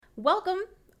Welcome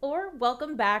or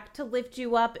welcome back to Lift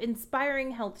You Up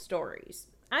Inspiring Health Stories.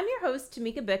 I'm your host,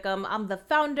 Tamika Bickham. I'm the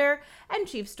founder and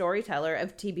chief storyteller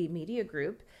of TB Media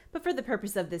Group. But for the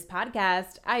purpose of this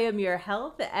podcast, I am your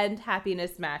health and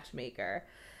happiness matchmaker.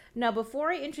 Now,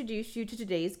 before I introduce you to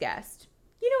today's guest,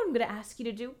 you know what I'm going to ask you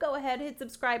to do? Go ahead, hit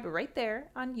subscribe right there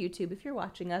on YouTube if you're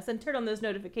watching us, and turn on those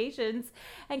notifications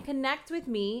and connect with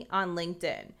me on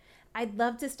LinkedIn. I'd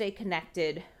love to stay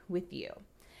connected with you.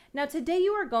 Now, today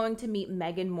you are going to meet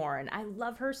Megan Morin. I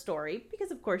love her story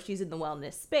because, of course, she's in the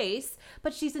wellness space,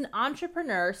 but she's an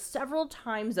entrepreneur several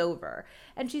times over.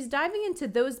 And she's diving into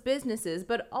those businesses,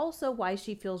 but also why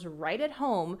she feels right at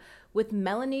home with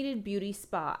Melanated Beauty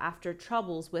Spa after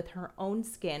troubles with her own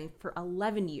skin for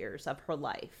 11 years of her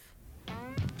life.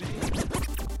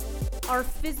 Our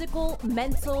physical,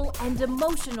 mental, and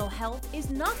emotional health is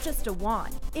not just a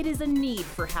want. It is a need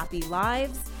for happy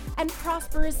lives and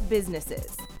prosperous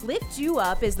businesses. Lift You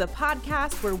Up is the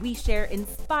podcast where we share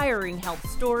inspiring health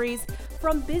stories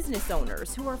from business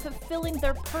owners who are fulfilling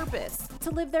their purpose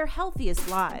to live their healthiest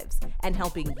lives and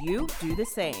helping you do the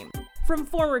same. From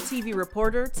former TV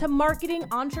reporter to marketing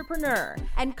entrepreneur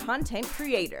and content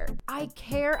creator, I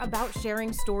care about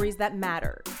sharing stories that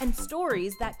matter and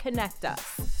stories that connect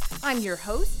us. I'm your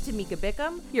host, Tamika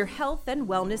Bickham, your health and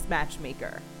wellness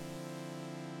matchmaker.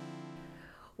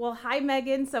 Well, hi,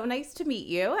 Megan. So nice to meet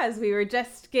you as we were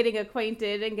just getting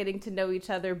acquainted and getting to know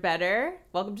each other better.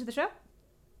 Welcome to the show.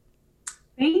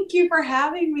 Thank you for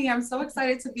having me. I'm so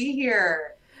excited to be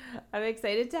here. I'm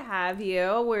excited to have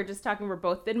you. We're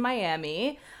both in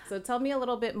Miami. So tell me a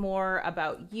little bit more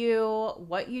about you,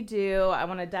 what you do. I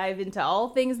want to dive into all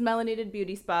things Melanated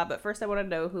Beauty Spa, but first I want to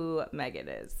know who Megan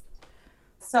is.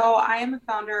 So I am the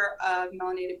founder of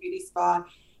Melanated Beauty Spa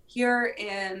here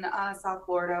in South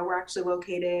Florida. We're actually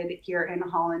located here in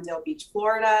Hollandale Beach,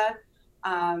 Florida.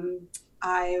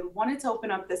 I wanted to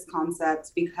open up this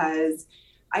concept because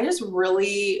I just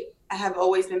really have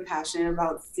always been passionate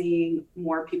about seeing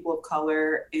more people of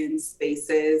color in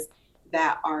spaces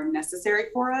that are necessary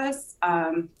for us.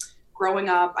 Growing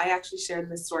up, I actually shared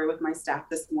this story with my staff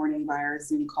this morning via our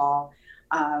Zoom call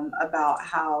about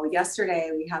how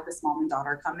yesterday we had this mom and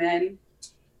daughter come in,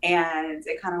 and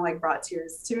it kind of like brought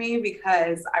tears to me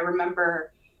because I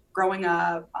remember growing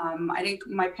up,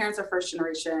 my parents are first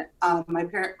generation.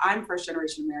 I'm first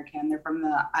generation American. They're from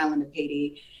the island of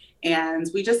Haiti. And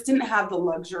we just didn't have the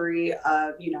luxury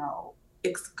of,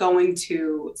 going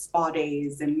to spa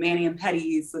days and mani and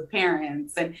pedis with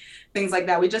parents and things like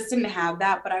that. We just didn't have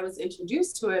that, but I was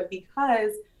introduced to it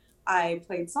because I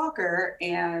played soccer,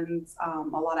 and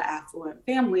a lot of affluent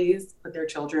families put their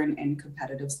children in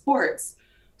competitive sports.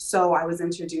 So I was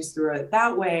introduced through it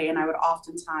that way. And I would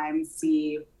oftentimes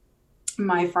see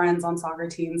my friends on soccer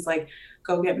teams, like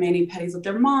go get mani pedis with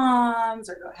their moms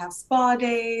or go have spa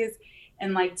days.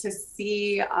 And like to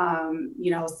see,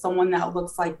 someone that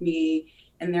looks like me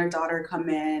and their daughter come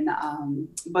in,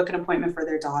 book an appointment for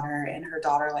their daughter, and her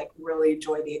daughter like really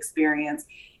enjoy the experience.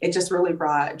 It just really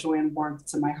brought joy and warmth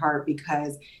to my heart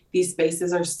because these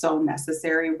spaces are so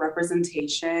necessary.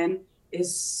 Representation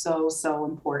is so, so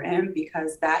important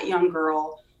because that young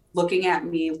girl looking at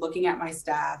me, looking at my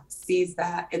staff, sees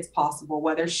that it's possible,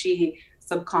 whether she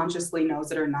subconsciously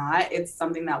knows it or not. It's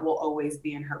something that will always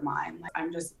be in her mind.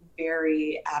 I'm just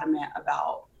very adamant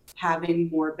about having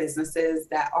more businesses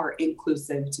that are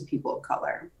inclusive to people of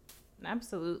color.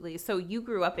 Absolutely. So you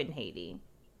grew up in Haiti?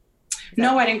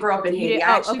 No, I didn't grow up in Haiti.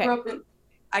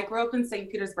 I grew up in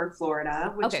St. Petersburg,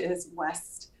 Florida, which is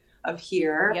west of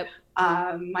here. Yep.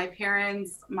 My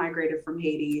parents migrated from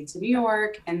Haiti to New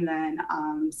York, and then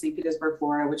St. Petersburg,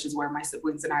 Florida, which is where my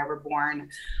siblings and I were born.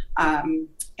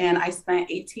 And I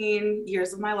spent 18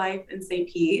 years of my life in St.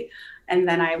 Pete. And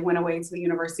then I went away to the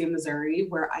University of Missouri,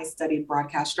 where I studied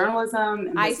broadcast journalism.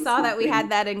 And I saw that we had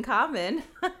that in common.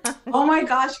 Oh my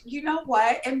gosh, you know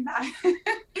what? And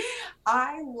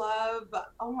I love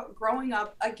growing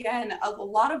up. Again, a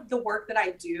lot of the work that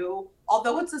I do,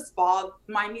 although it's a spa,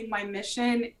 my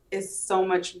mission is so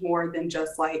much more than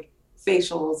just like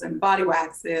facials and body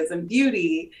waxes and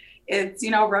beauty. It's,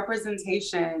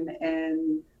 representation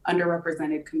in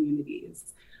underrepresented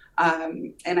communities.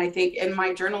 And I think in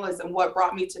my journalism, what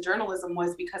brought me to journalism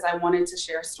was because I wanted to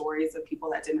share stories of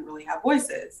people that didn't really have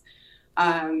voices.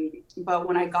 But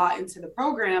when I got into the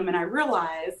program and I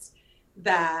realized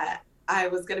that I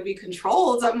was going to be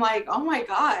controlled, I'm like, oh my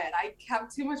God, I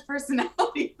have too much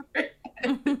personality for it.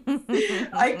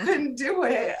 I couldn't do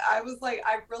it. I was like,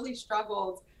 I really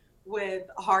struggled with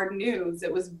hard news.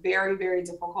 It was very, very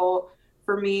difficult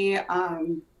for me.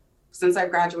 Since I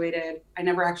graduated, I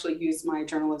never actually used my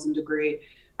journalism degree.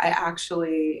 I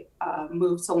actually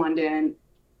moved to London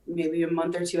maybe a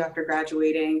month or two after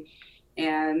graduating.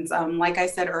 And like I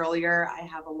said earlier, I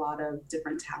have a lot of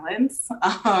different talents.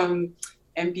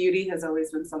 And beauty has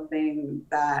always been something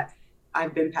that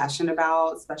I've been passionate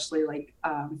about, especially like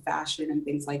fashion and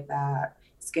things like that,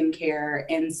 skincare.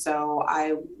 And so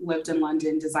I lived in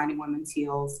London designing women's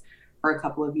heels for a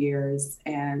couple of years.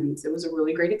 And it was a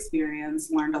really great experience,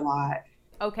 learned a lot.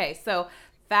 Okay, so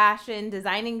fashion,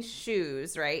 designing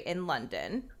shoes, right, in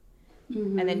London.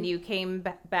 And then you came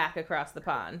back across the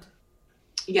pond.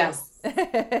 Yes.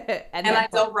 and I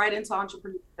dove right into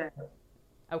entrepreneurship.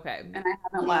 Okay. And I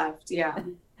haven't left. Yeah.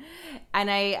 And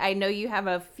I know you have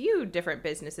a few different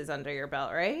businesses under your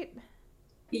belt, right?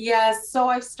 Yes. So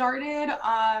I've started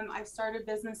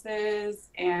businesses,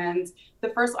 and the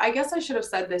first, I guess I should have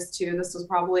said this too. This was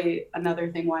probably another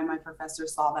thing why my professor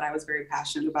saw that I was very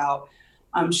passionate about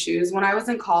shoes. When I was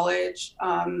in college,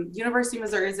 University of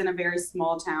Missouri is in a very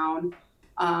small town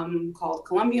called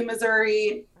Columbia,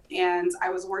 Missouri. And I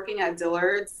was working at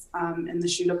Dillard's in the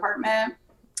shoe department.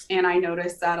 And I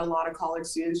noticed that a lot of college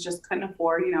students just couldn't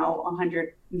afford,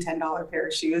 $110 pair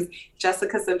of shoes.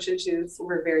 Jessica Simpson shoes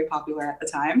were very popular at the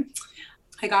time.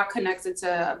 I got connected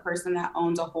to a person that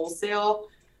owned a wholesale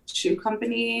shoe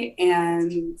company.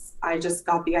 And I just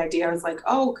got the idea. I was like,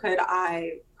 oh, could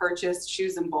I purchase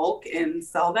shoes in bulk and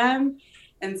sell them?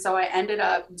 And so I ended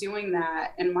up doing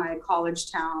that in my college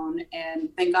town. And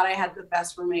thank God I had the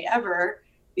best roommate ever,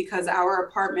 because our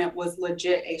apartment was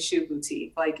legit a shoe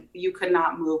boutique. Like, you could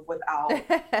not move without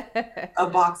a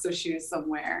box of shoes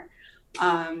somewhere.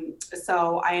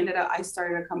 So I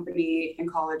started a company in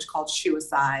college called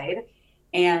Shoeicide.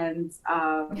 And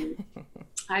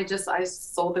I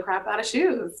sold the crap out of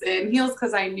shoes and heels,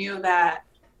 because I knew that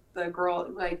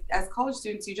as college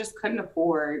students, you just couldn't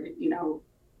afford,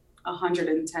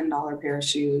 $110 pair of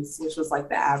shoes, which was like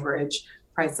the average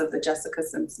price of the Jessica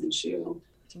Simpson shoe.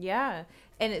 Yeah.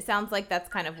 And it sounds like that's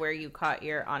kind of where you caught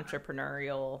your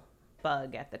entrepreneurial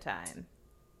bug at the time.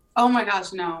 Oh my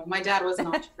gosh, no. My dad was an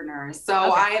entrepreneur.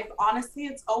 So okay.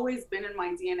 It's always been in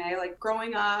my DNA. Like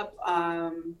growing up,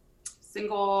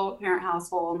 single parent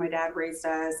household, my dad raised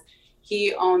us.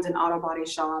 He owned an auto body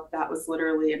shop that was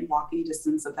literally in walking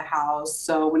distance of the house.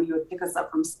 So when he would pick us up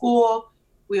from school,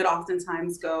 we would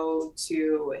oftentimes go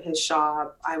to his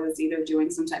shop. I was either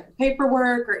doing some type of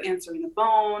paperwork or answering the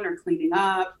phone or cleaning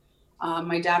up.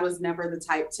 My dad was never the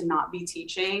type to not be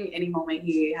teaching. Any moment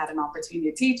he had an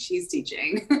opportunity to teach, he's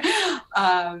teaching.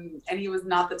 And he was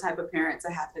not the type of parent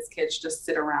to have his kids just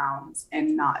sit around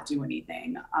and not do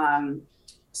anything.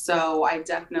 So I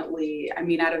definitely, at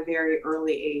a very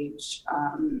early age,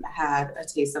 had a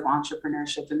taste of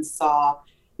entrepreneurship and saw,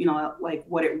 like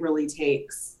what it really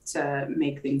takes to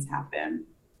make things happen.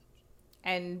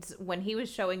 And when he was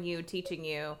showing you, teaching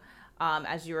you,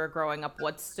 as you were growing up,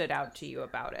 what stood out to you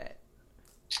about it?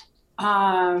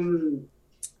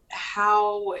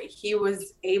 How he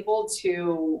was able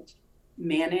to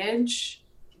manage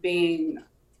being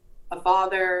a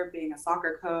father, being a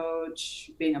soccer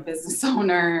coach, being a business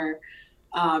owner,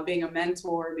 being a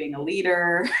mentor, being a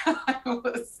leader.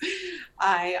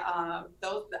 I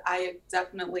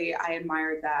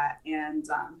admired that, and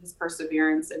his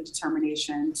perseverance and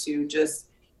determination to just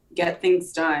get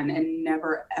things done and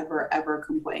never, ever, ever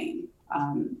complain.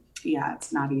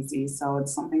 It's not easy. So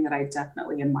it's something that I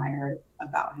definitely admire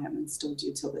about him and still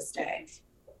do till this day.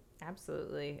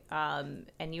 Absolutely. And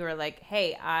you were like,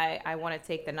 hey, I want to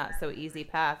take the not so easy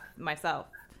path myself.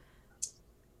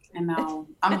 I know.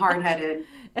 I'm hard-headed.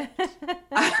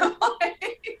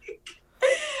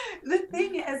 The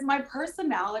thing is, my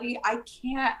personality, I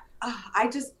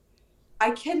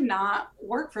cannot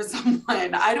work for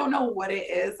someone. I don't know what it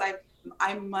is.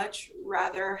 I much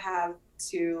rather have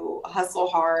to hustle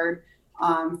hard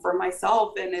for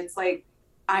myself. And it's like,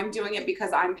 I'm doing it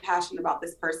because I'm passionate about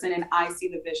this person and I see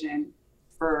the vision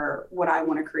for what I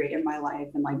want to create in my life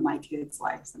and like my kids'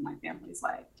 lives and my family's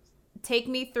life. Take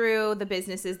me through the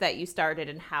businesses that you started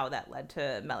and how that led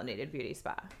to Melanated Beauty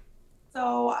Spa.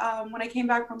 So when I came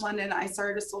back from London, I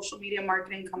started a social media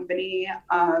marketing company.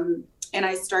 And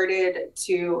I started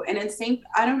to, and in St.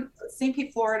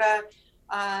 Pete, Florida,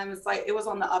 it was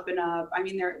on the up and up.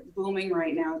 They're booming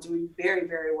right now, doing very,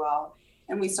 very well.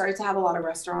 And we started to have a lot of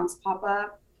restaurants pop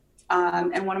up.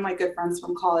 And one of my good friends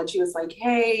from college, he was like,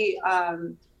 hey,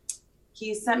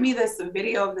 he sent me this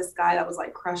video of this guy that was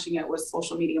like crushing it with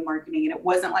social media marketing. And it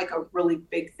wasn't like a really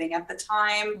big thing at the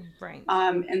time. Right.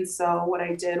 And so what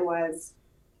I did was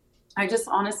I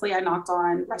knocked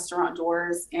on restaurant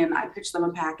doors and I pitched them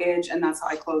a package, and that's how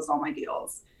I closed all my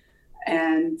deals.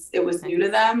 and it was new to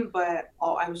them, but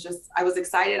I was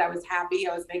excited. I was happy.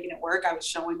 I was making it work. I was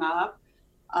showing up.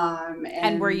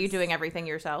 And were you doing everything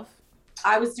yourself?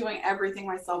 I was doing everything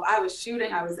myself. I was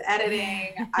shooting, I was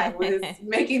editing, I was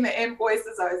making the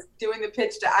invoices, I was doing the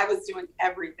pitch deck. I was doing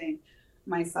everything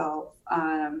myself.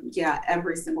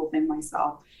 Every single thing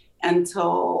myself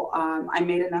until I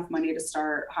made enough money to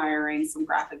start hiring some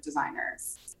graphic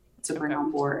designers to bring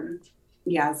on board.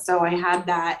 Yeah, so I had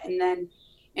that. And then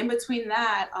in between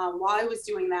that, while I was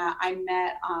doing that, I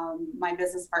met my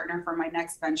business partner for my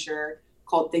next venture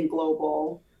called Think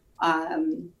Global,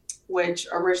 which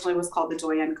originally was called the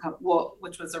Doyen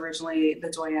which was originally the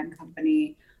Doyen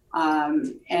Company.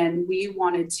 And we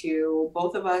wanted to,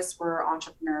 both of us were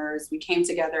entrepreneurs. We came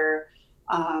together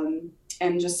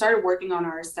and just started working on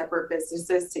our separate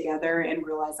businesses together and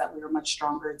realized that we were much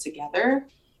stronger together.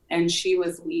 And she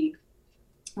was weak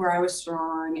where I was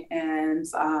strong, and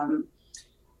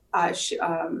I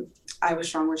was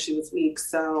strong where she was weak.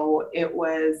 So it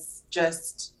was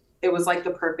like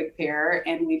the perfect pair.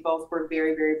 And we both were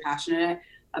very, very passionate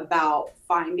about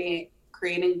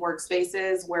creating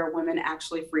workspaces where women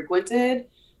actually frequented.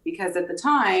 Because at the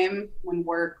time when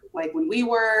we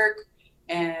work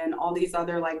and all these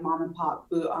other like mom and pop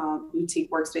boutique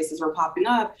workspaces were popping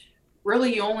up,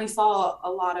 really you only saw a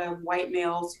lot of white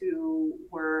males who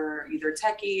were either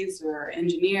techies or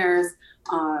engineers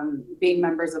being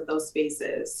members of those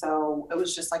spaces. So it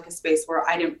was just like a space where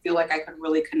I didn't feel like I could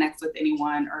really connect with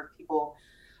anyone or people,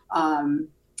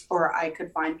 or I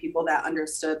could find people that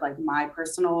understood like my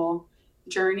personal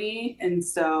journey. And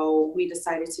so we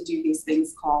decided to do these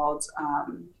things called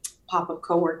pop-up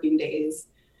co-working days.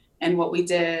 And what we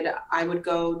did, I would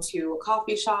go to a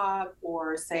coffee shop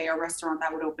or say a restaurant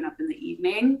that would open up in the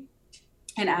evening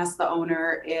and ask the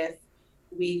owner if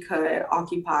we could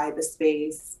occupy the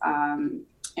space and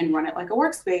run it like a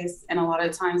workspace. And a lot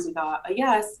of times we got a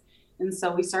yes. And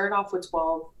so we started off with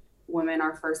 12 women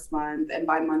our first month. And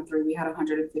by month 3, we had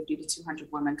 150 to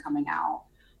 200 women coming out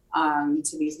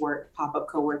to these pop-up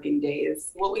co-working days.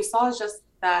 What we saw is just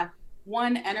that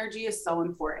one, energy is so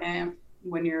important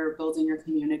when you're building your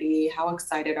community. How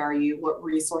excited are you? What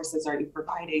resources are you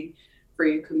providing for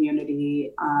your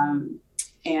community?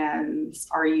 And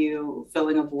are you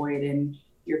filling a void in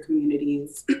your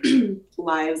community's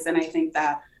lives? And I think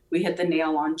that we hit the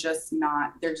nail on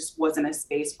there just wasn't a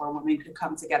space where women could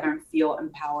come together and feel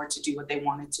empowered to do what they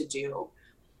wanted to do.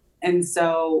 And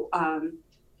so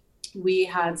we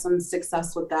had some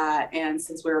success with that. And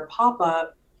since we were a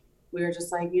pop-up, we were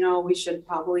just like, we should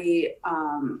probably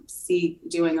see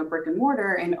doing a brick and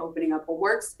mortar and opening up a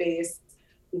workspace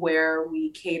where we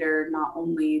cater not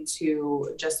only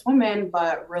to just women,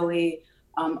 but really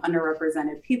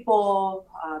underrepresented people,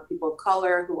 people of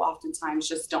color who oftentimes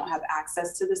just don't have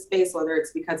access to the space, whether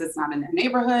it's because it's not in their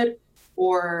neighborhood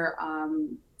or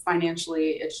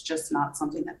financially, it's just not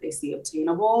something that they see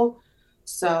obtainable.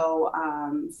 So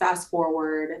fast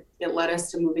forward, it led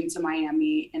us to moving to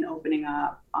Miami and opening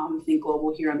up Think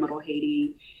Global here in Little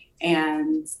Haiti.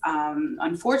 And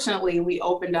unfortunately, we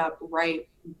opened up right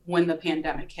when the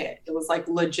pandemic hit. It was like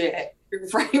legit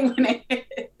right when it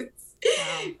hit.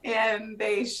 Wow. And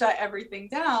they shut everything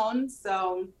down.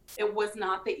 So it was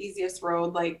not the easiest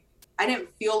road. Like, I didn't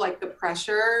feel like the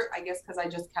pressure, I guess, because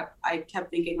I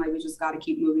kept thinking like, we just got to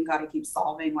keep moving, got to keep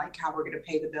solving like how we're going to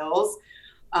pay the bills.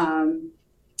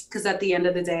 Because at the end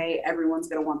of the day, everyone's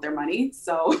going to want their money.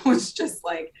 So it was just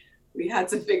like, we had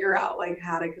to figure out like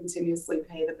how to continuously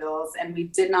pay the bills. And we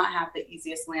did not have the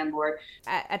easiest landlord.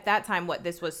 At that time,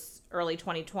 this was early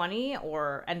 2020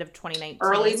 or end of 2019?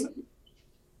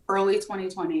 Early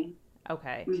 2020.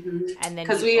 Okay. Mm-hmm. And then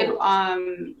because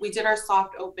we did our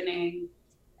soft opening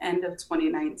end of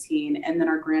 2019. And then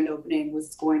our grand opening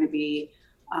was going to be,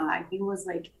 I think it was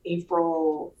like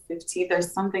April 15th or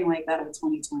something like that of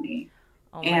 2020.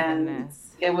 Oh my goodness.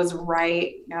 It was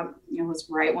right. Yep. It was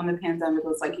right when the pandemic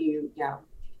was like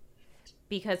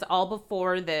Because all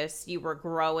before this, you were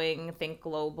growing Think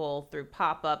Global through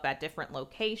pop-up at different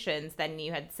locations. Then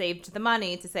you had saved the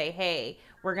money to say, hey,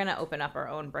 we're going to open up our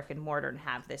own brick and mortar and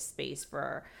have this space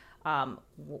for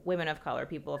women of color,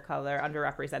 people of color,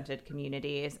 underrepresented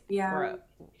communities. Yeah.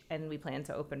 And we plan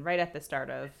to open right at the start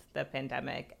of the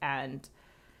pandemic. And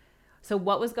so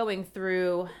what was going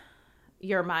through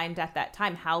your mind at that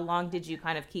time? How long did you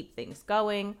kind of keep things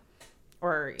going?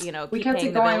 Or, we kept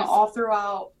it going all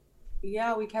throughout.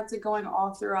 Yeah, we kept it going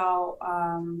all throughout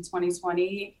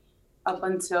 2020 up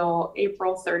until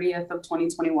April 30th of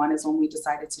 2021 is when we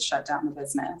decided to shut down the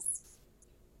business.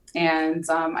 And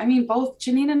both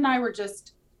Janine and I were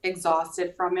just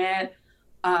exhausted from it.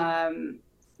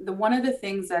 the one of the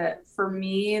things that for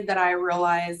me that I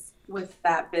realized with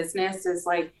that business is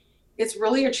like it's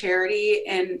really a charity,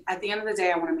 and at the end of the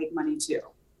day I want to make money too.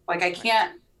 Like I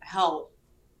can't help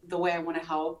the way I want to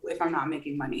help if I'm not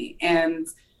making money. And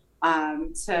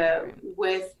to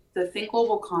with the Think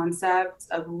Global concept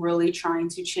of really trying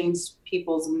to change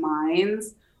people's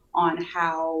minds on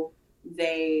how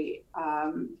they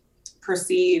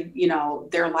perceive, you know,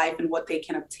 their life and what they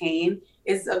can obtain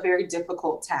is a very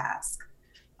difficult task.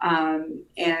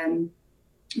 And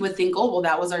with Think Global,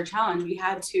 that was our challenge. We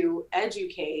had to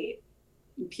educate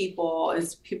people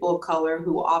as people of color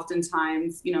who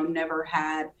oftentimes, you know, never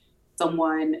had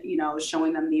someone, you know,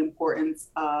 showing them the importance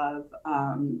of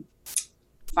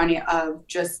of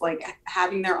just like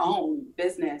having their own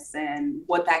business and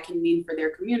what that can mean for their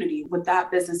community. With that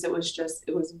business, it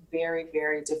was very,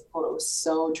 very difficult. It was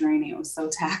so draining. It was so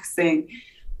taxing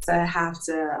to have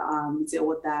to deal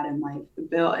with that and like the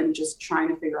bill and just trying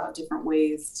to figure out different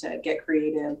ways to get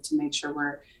creative to make sure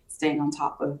we're staying on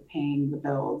top of paying the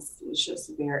bills. It was just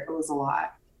it was a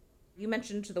lot. You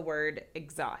mentioned the word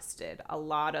exhausted. A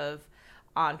lot of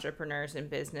entrepreneurs and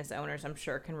business owners, I'm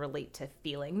sure, can relate to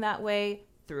feeling that way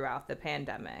throughout the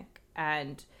pandemic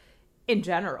and in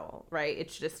general, right?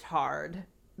 It's just hard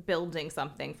building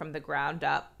something from the ground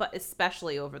up, but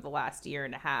especially over the last year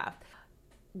and a half.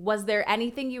 Was there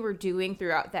anything you were doing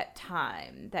throughout that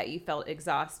time that you felt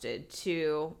exhausted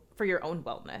for your own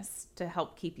wellness to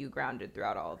help keep you grounded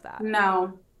throughout all of that?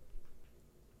 No,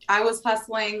 I was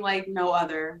hustling like no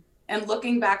other. And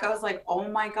looking back, I was like, oh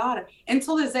my God.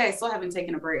 Until this day, I still haven't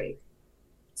taken a break.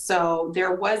 So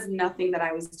there was nothing that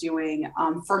I was doing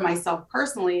for myself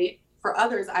personally. For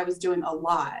others, I was doing a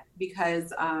lot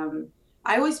because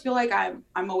I always feel like I'm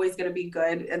always going to be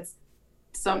good.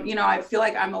 I feel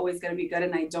like I'm always going to be good,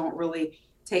 and I don't really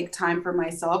take time for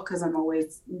myself because I'm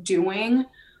always doing.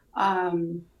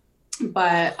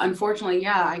 But unfortunately,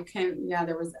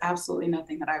 there was absolutely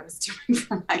nothing that I was doing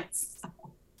for myself,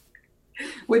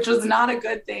 which was not a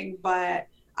good thing. But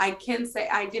I can say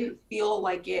I didn't feel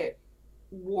like it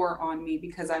wore on me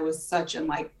because I was such in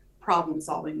like problem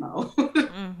solving mode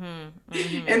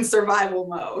and survival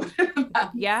mode.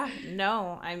 Yeah,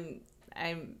 no, I'm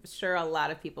sure a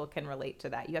lot of people can relate to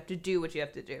that. You have to do what you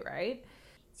have to do, right?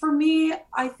 For me,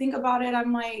 I think about it,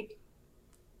 I'm like,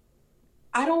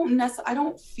 I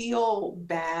don't feel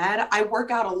bad. I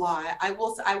work out a lot. I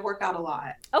work out a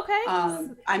lot. Okay.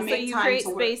 I make so you time create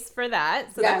to space for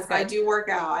that. So yes, I do work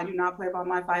out. I do not play about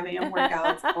my 5 a.m.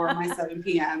 workouts or my 7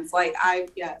 p.m.s. Like I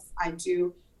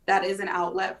do. That is an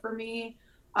outlet for me.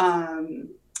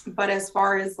 But as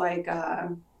far as like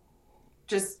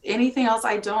just anything else,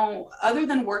 other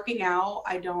than working out,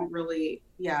 I don't really,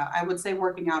 I would say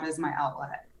working out is my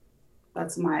outlet.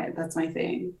 That's my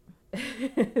thing.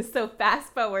 So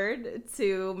fast forward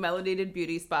to Melanated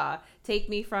Beauty Spa. Take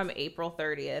me from April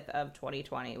 30th of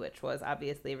 2020, which was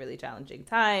obviously a really challenging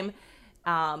time.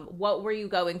 What were you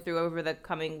going through over the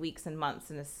coming weeks and months,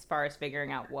 and as far as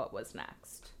figuring out what was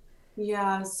next?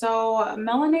 Yeah, so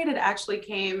Melanated actually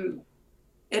came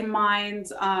in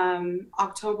mind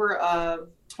October of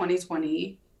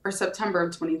 2020 or September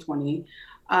of 2020.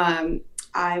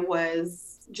 I was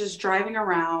just driving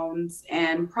around,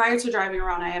 and prior to driving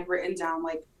around, I had written down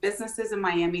like businesses in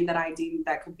Miami that I deemed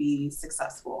that could be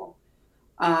successful.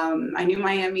 I knew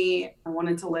Miami. I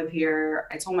wanted to live here.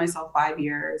 I told myself 5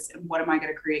 years, and what am I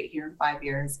going to create here in 5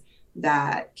 years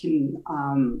that can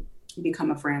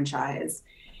become a franchise?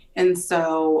 And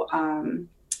so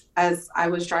as I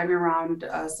was driving around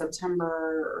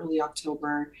September, early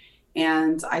October,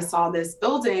 and I saw this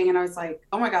building, and I was like,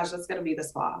 oh my gosh, that's going to be the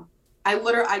spa.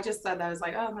 I just said that. I was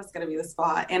like, oh, that's going to be the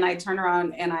spot. And I turned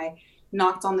around and I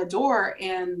knocked on the door,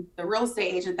 and the real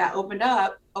estate agent that opened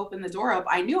the door up,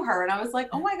 I knew her. And I was like,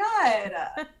 oh my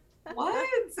God, what?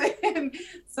 And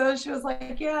so she was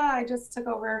like, yeah, I just took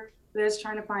over this,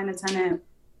 trying to find a tenant.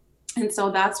 And so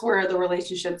that's where the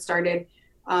relationship started.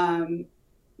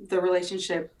 The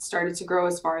relationship started to grow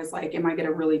as far as like, am I going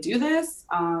to really do this?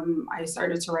 I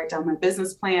started to write down my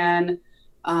business plan,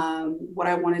 what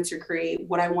I wanted to create,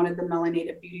 what I wanted the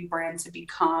Melanated Beauty brand to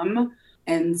become.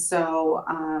 And so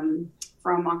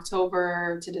from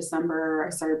October to December, I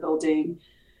started building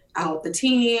out the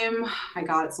team. I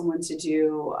got someone to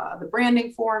do the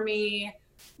branding for me,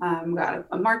 got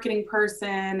a marketing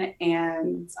person,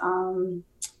 and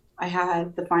I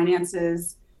had the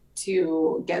finances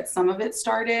to get some of it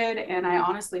started. And I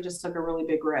honestly just took a really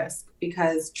big risk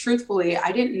because truthfully,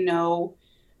 I didn't know.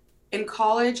 In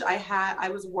college, I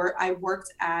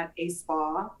worked at a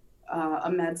spa,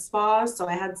 a med spa. So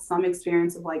I had some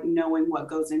experience of like knowing what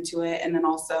goes into it. And then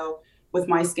also with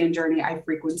my skin journey, I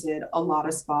frequented a lot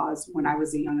of spas when I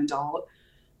was a young adult.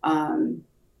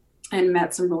 And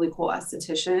met some really cool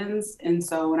estheticians. And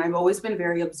so, and I've always been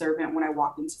very observant when I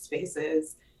walk into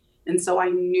spaces. And so I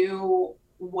knew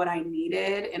what I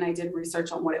needed, and I did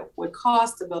research on what it would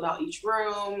cost to build out each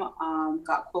room,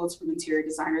 got quotes from interior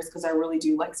designers because I really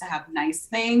do like to have nice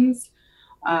things.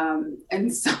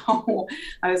 And so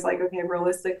I was like, okay,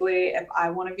 realistically, if I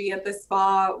want to be at this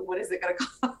spa, what is it going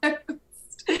to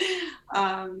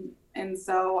cost? And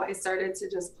so I started to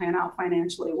just plan out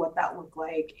financially what that looked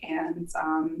like. And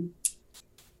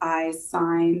I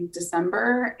signed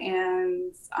December,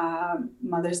 and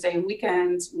Mother's Day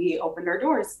weekend, we opened our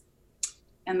doors,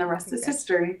 and the rest is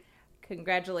history.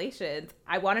 Congratulations.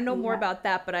 I want to know more about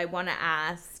that, but I want to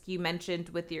ask, you mentioned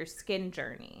with your skin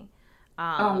journey.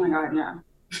 Oh my God, yeah.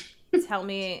 Tell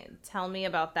me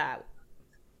about that.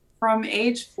 From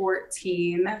age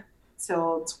 14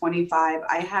 till 25,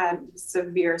 I had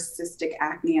severe cystic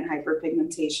acne and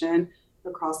hyperpigmentation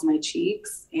across my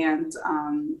cheeks. And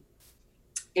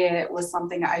it was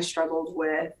something I struggled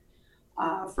with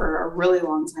for a really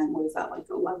long time. What is that, like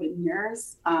 11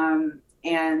 years?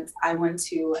 And I went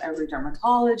to every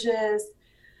dermatologist.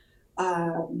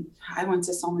 I went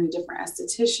to so many different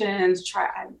estheticians.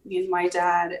 Me and my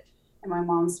dad and my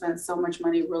mom spent so much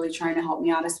money really trying to help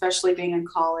me out, especially being in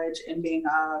college and being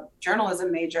a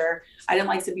journalism major. I didn't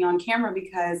like to be on camera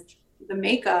because the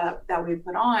makeup that we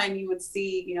put on, you would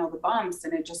see, you know, the bumps,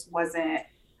 and it just wasn't,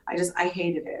 I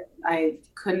hated it. I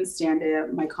couldn't stand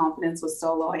it. My confidence was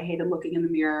so low. I hated looking in the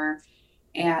mirror.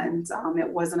 And it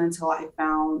wasn't until I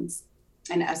found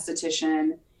an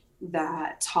esthetician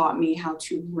that taught me how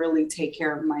to really take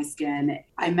care of my skin.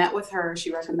 I met with her.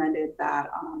 She recommended that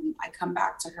I come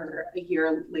back to her a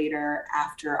year later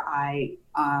after I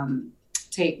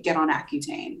get on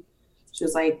Accutane. She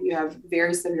was like, you have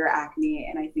very severe acne,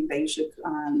 and I think that you should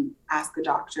ask a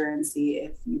doctor and see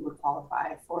if you would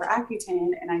qualify for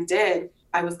Accutane. And I did.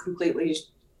 I was completely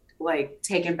like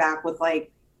taken back with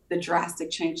like the drastic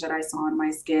change that I saw in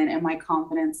my skin, and my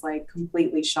confidence like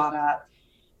completely shot up.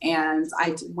 And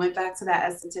I went back to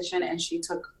that esthetician, and she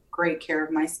took great care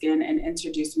of my skin and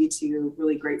introduced me to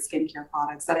really great skincare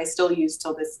products that I still use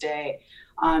till this day,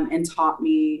 and taught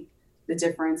me the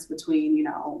difference between, you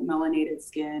know, melanated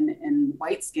skin and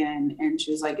white skin. And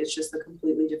she was like, it's just a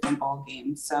completely different ball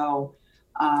game. So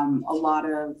a lot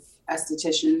of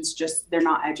estheticians they're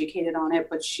not educated on it,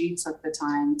 but she took the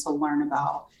time to learn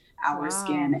about our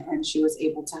skin, and she was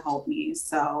able to help me.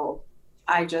 So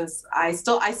I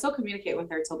still communicate with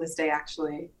her till this day,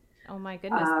 actually. Oh my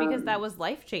goodness, because that was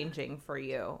life-changing for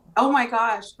you. Oh my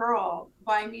gosh, girl.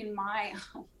 But I mean,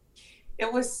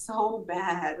 it was so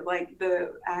bad. Like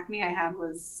the acne I had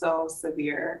was so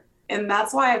severe. And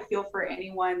that's why I feel for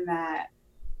anyone that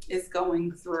is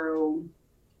going through,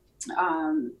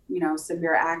 you know,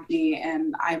 severe acne.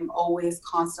 And I'm always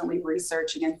constantly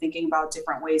researching and thinking about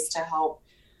different ways to help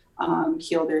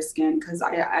heal their skin, because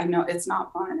I know it's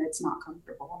not fun. It's not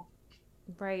comfortable.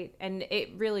 Right. And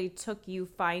it really took you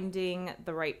finding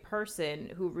the right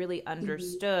person who really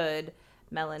understood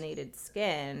melanated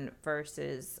skin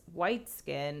versus white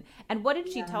skin. And what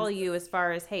did she tell you as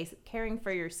far as, hey, caring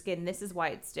for your skin, this is why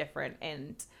it's different,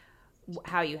 and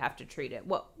how you have to treat it?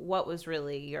 What was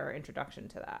really your introduction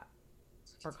to that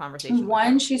or conversation?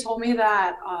 One, she told me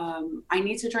that I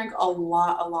need to drink a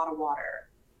lot of water,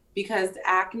 because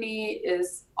acne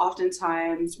is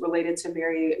oftentimes related to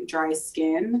very dry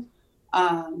skin.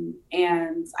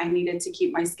 And I needed to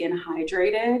keep my skin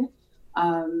hydrated.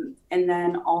 And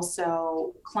then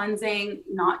also cleansing,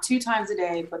 not 2 times a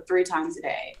day, but 3 times a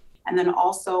day. And then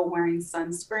also wearing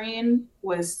sunscreen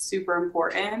was super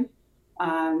important.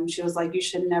 She was like, you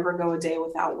should never go a day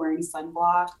without wearing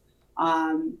sunblock.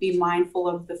 Be mindful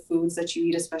of the foods that you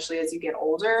eat, especially as you get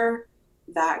older.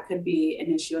 That could be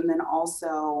an issue. And then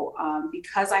also,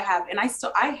 because I have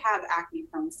acne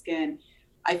prone skin,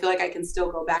 I feel like I can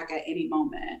still go back at any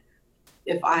moment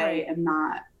if I am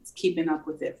not keeping up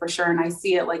with it, for sure. And I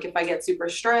see it like if I get super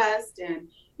stressed and,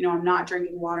 you know, I'm not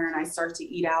drinking water and I start to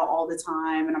eat out all the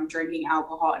time and I'm drinking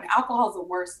alcohol, and alcohol is the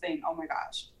worst thing. Oh my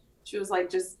gosh. She was like,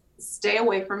 just stay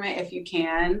away from it if you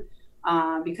can,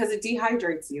 because it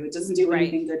dehydrates you. It doesn't do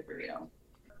anything good for you.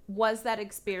 Was that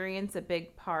experience a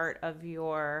big part of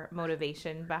your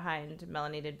motivation behind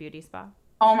Melanated Beauty Spa?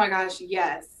 Oh my gosh,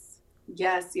 yes.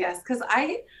 Because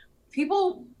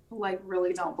people like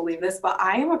really don't believe this, but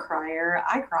I am a crier.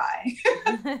 I cry.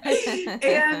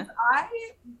 And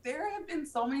there have been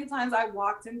so many times I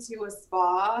walked into a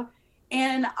spa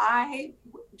and I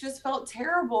just felt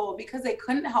terrible because they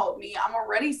couldn't help me. I'm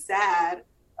already sad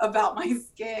about my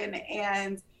skin,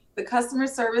 and The customer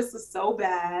service was so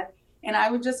bad. And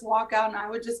I would just walk out and I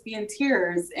would just be in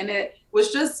tears. And it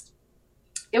was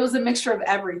a mixture of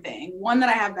everything. One, that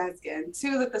I have bad skin.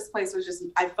 Two, that this place was just,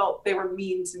 I felt they were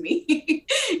mean to me.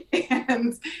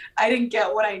 And I didn't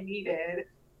get what I needed,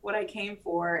 what I came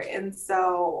for. And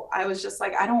so I was just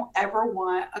like, I don't ever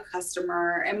want a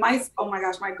customer. And oh my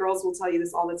gosh, my girls will tell you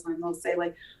this all the time. They'll say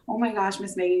like, oh my gosh,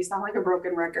 Miss Megan, you sound like a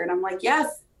broken record. I'm like,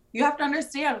 yes, you have to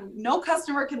understand, no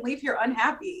customer can leave here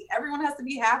unhappy. Everyone has to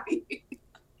be happy.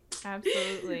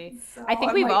 Absolutely. So I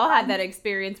think we've all had that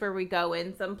experience where we go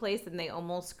in someplace and they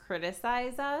almost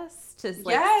criticize us to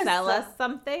like sell us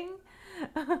something.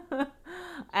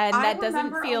 And that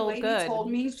doesn't feel good. A lady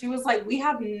told me, she was like, we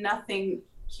have nothing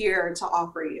here to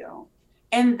offer you.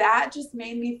 And that just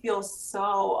made me feel so,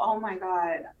 oh my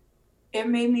God, it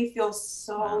made me feel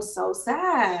so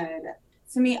sad.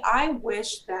 To me, I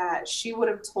wish that she would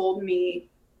have told me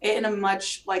in a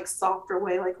much like softer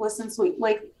way, like, listen, sweet,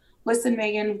 like, listen,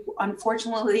 Megan,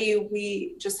 unfortunately,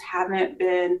 we just haven't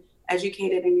been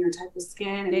educated in your type of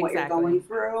skin and what you're going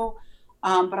through.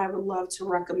 But I would love to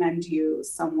recommend you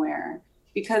somewhere,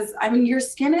 because I mean, your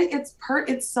skin, it's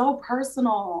so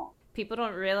personal. People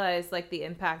don't realize like the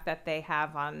impact that they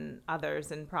have on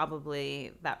others, and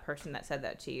probably that person that said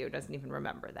that to you doesn't even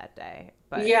remember that day.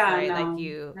 But yeah, right? No, like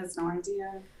you has no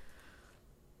idea.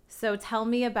 So tell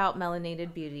me about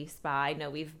Melanated Beauty Spa. I know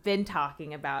we've been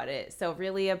talking about it. So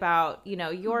really about,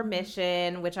 your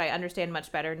mission, which I understand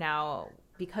much better now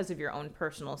because of your own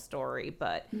personal story,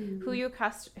 but who your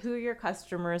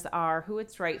customers are, who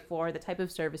it's right for, the type of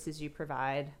services you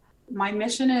provide. My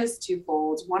mission is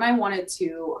twofold. One, I wanted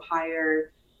to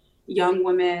hire young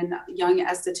women, young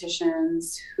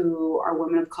estheticians who are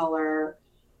women of color,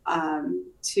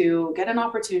 to get an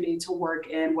opportunity to work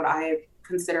in what I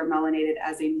consider Melanated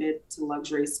as a mid to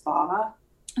luxury spa,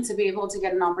 and to be able to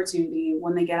get an opportunity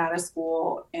when they get out of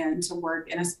school and to work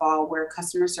in a spa where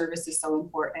customer service is so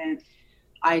important.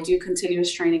 I do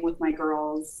continuous training with my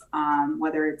girls,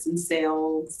 whether it's in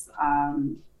sales,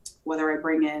 whether I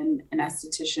bring in an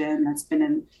esthetician that's been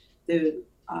in the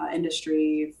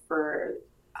industry for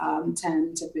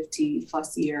 10 to 15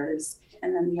 plus years.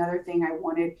 And then the other thing, I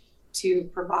wanted to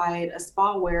provide a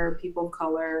spa where people of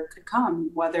color could come,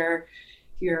 whether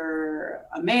you're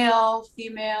a male,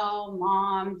 female,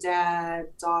 mom, dad,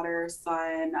 daughter,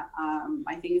 son.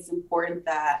 I think it's important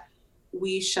that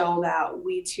we show that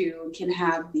we too can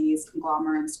have these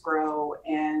conglomerates grow,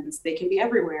 and they can be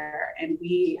everywhere. And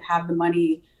we have the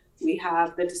money, we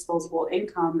have the disposable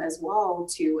income as well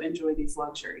to enjoy these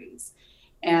luxuries.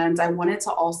 And I wanted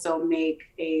to also make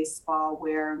a spa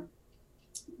where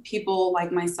people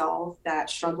like myself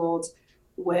that struggled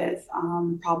with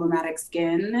problematic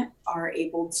skin are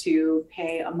able to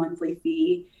pay a monthly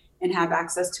fee and have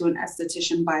access to an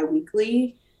esthetician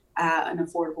bi-weekly at an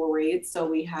affordable rate. So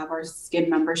we have our skin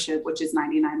membership, which is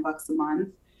 $99 a month.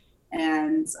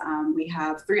 And we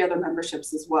have 3 other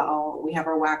memberships as well. We have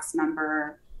our wax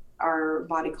member, our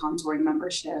body contouring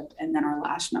membership, and then our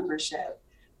lash membership.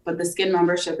 But the skin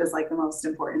membership is like the most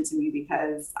important to me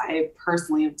because I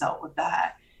personally have dealt with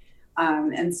that.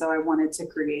 And so I wanted to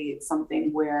create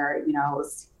something where,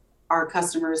 our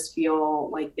customers feel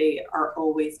like they are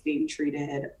always being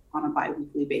treated on a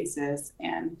bi-weekly basis,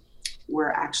 and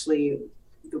we're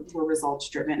results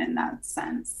driven in that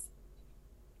sense.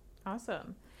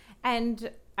 Awesome.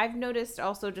 And I've noticed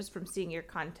also just from seeing your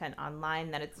content online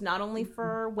that it's not only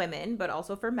for women, but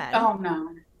also for men. Oh,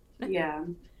 no. Yeah.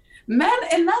 Men,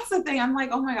 and that's the thing. I'm like,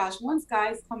 oh my gosh, once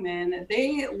guys come in,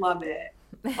 they love it.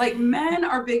 Like, men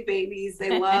are big babies.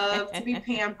 They love to be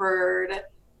pampered.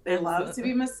 They love to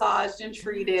be massaged and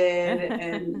treated.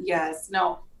 And yes,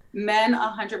 no, men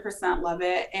 100% love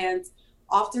it. And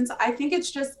often, I think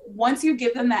it's just once you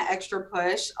give them that extra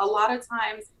push, a lot of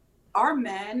times our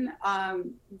men,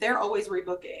 they're always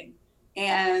rebooking.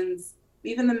 And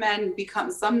even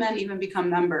some men even become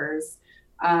members.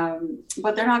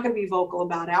 But they're not going to be vocal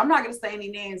about it. I'm not going to say any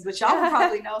names, but y'all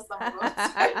probably know some of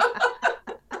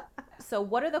them. So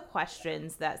what are the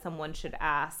questions that someone should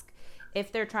ask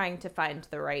if they're trying to find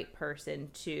the right person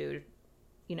to,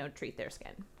 treat their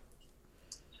skin?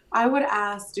 I would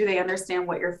ask, do they understand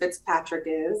what your Fitzpatrick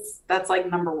is? That's like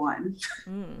number one.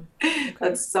 Okay.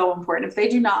 That's so important. If they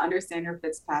do not understand your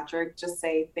Fitzpatrick, just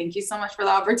say, thank you so much for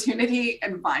the opportunity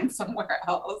and find somewhere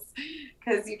else.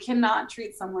 Because you cannot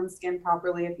treat someone's skin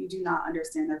properly if you do not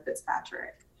understand their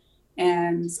Fitzpatrick.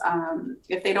 And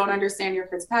if they don't understand your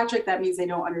Fitzpatrick, that means they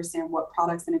don't understand what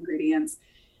products and ingredients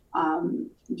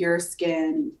your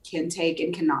skin can take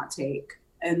and cannot take.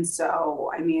 And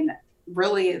so, I mean,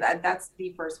 really, that's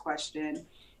the first question.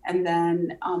 And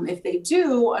then if they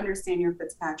do understand your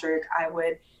Fitzpatrick, I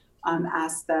would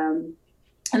ask them,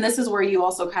 and this is where you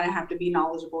also kind of have to be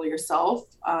knowledgeable yourself.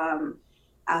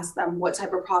 Ask them what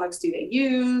type of products do they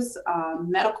use.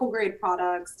 Medical grade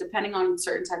products, depending on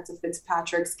certain types of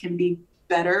Fitzpatricks, can be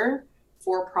better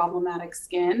for problematic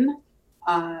skin.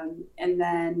 And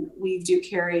then we do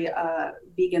carry a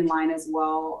vegan line as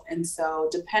well. And so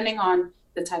depending on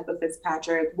the type of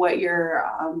Fitzpatrick, what your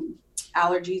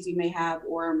allergies you may have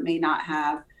or may not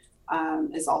have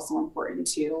is also important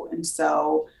too. And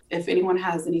so if anyone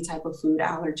has any type of food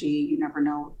allergy, you never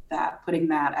know that putting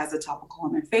that as a topical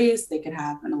on their face, they could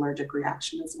have an allergic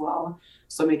reaction as well.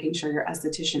 So making sure your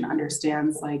esthetician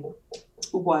understands like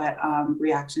what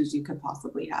reactions you could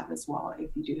possibly have as well if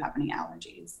you do have any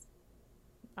allergies.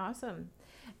 Awesome.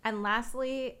 And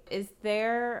lastly, is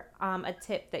there a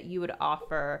tip that you would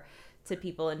offer to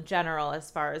people in general, as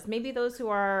far as maybe those who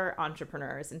are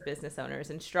entrepreneurs and business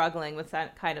owners and struggling with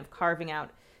that kind of carving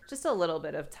out just a little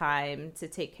bit of time to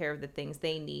take care of the things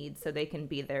they need so they can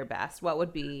be their best? What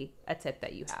would be a tip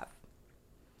that you have?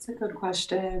 It's a good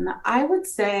question. I would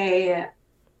say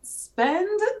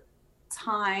spend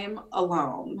time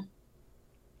alone.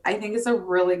 I think it's a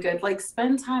really good, like,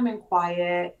 spend time in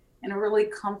quiet in a really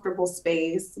comfortable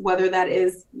space, whether that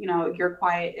is, you know, your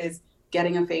quiet is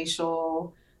getting a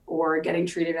facial or getting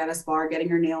treated at a spa, or getting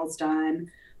your nails done,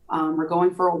 or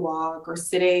going for a walk, or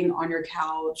sitting on your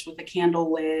couch with a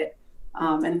candle lit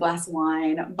and a glass of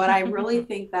wine. But I really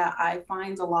think that I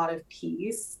find a lot of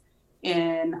peace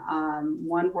in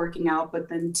one, working out, but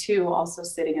then two, also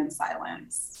sitting in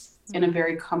silence in a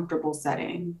very comfortable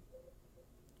setting.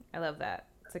 I love that.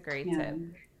 It's a great tip.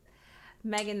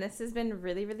 Megan, this has been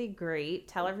really, really great.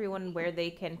 Tell everyone where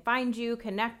they can find you,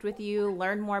 connect with you,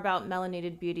 learn more about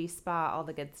Melanated Beauty Spa, all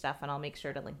the good stuff, and I'll make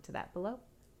sure to link to that below.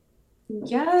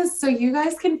 Yes, so you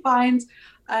guys can find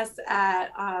us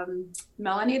at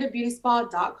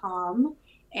melanatedbeautyspa.com,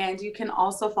 and you can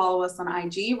also follow us on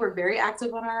IG. We're very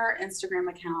active on our Instagram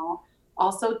account.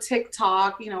 Also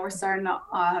TikTok, you know, we're starting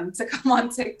to come on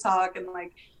TikTok and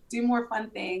like do more fun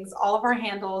things. All of our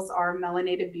handles are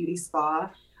Melanated Beauty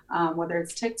Spa. Whether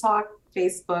it's TikTok,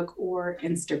 Facebook, or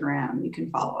Instagram, you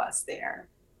can follow us there.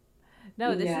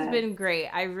 No, this has been great.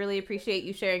 I really appreciate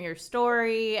you sharing your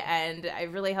story, and it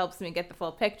really helps me get the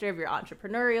full picture of your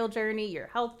entrepreneurial journey, your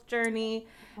health journey,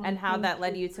 and how that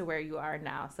led you to where you are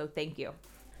now. So thank you.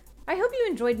 I hope you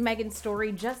enjoyed Megan's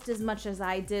story just as much as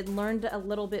I did, learned a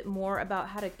little bit more about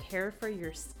how to care for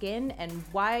your skin and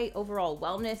why overall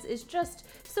wellness is just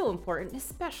so important,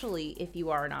 especially if you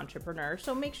are an entrepreneur.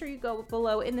 So make sure you go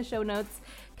below in the show notes,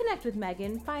 connect with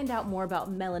Megan, find out more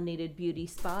about Melanated Beauty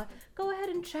Spa. Go ahead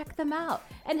and check them out.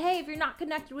 And hey, if you're not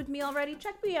connected with me already,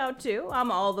 check me out too.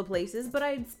 I'm all the places, but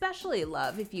I'd especially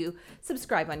love if you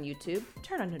subscribe on YouTube,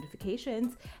 turn on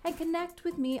notifications, and connect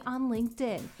with me on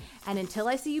LinkedIn. And until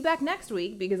I see you back next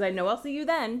week, because I know I'll see you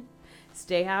then,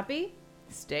 stay happy,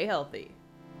 stay healthy.